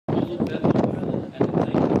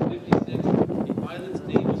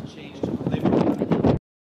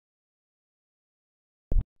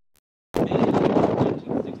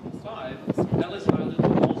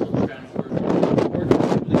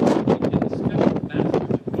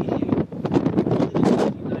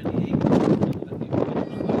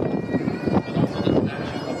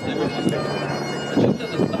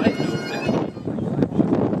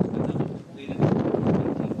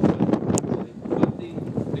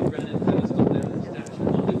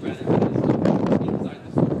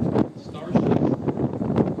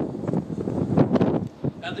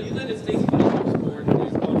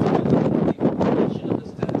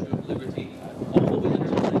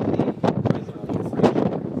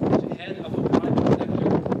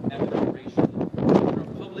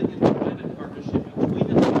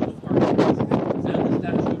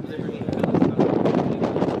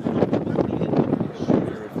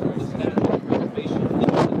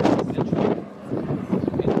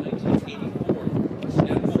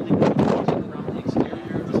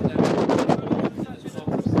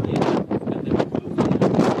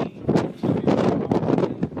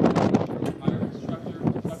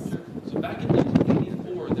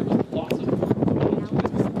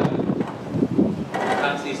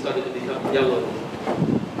yellow.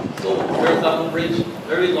 So horizontal bridge,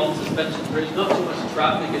 very long suspension bridge, not too much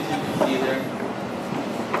traffic as you can see there.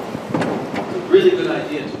 It's a really good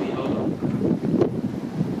idea to be out on.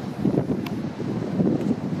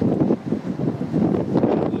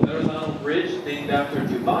 The Verrazzano Bridge, named after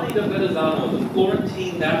Giovanni da Verrazzano, the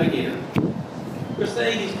Florentine navigator. They're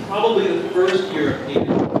saying he's probably the first European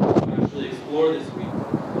to actually explore this region.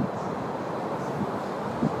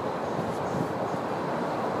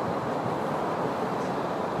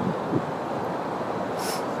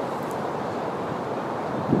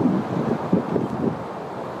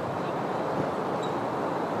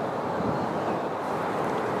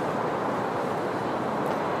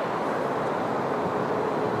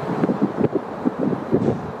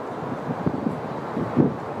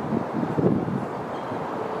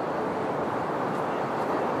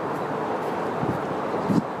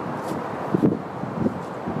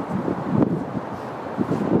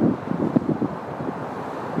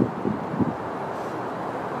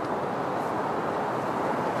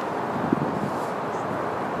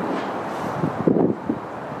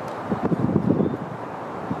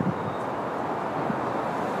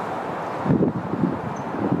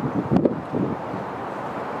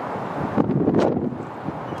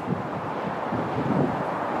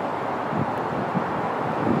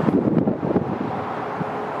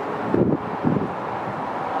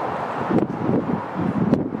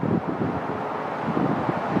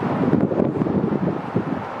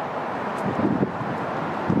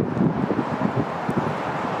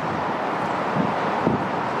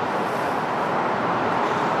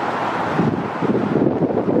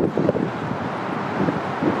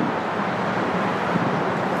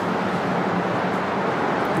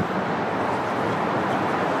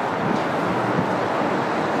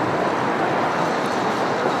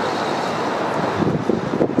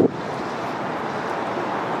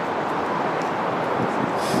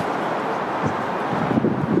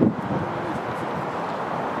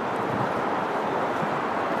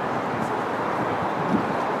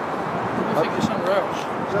 I think it's on routes.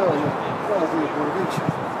 Zo, ja. Wel weer voor de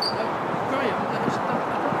beach.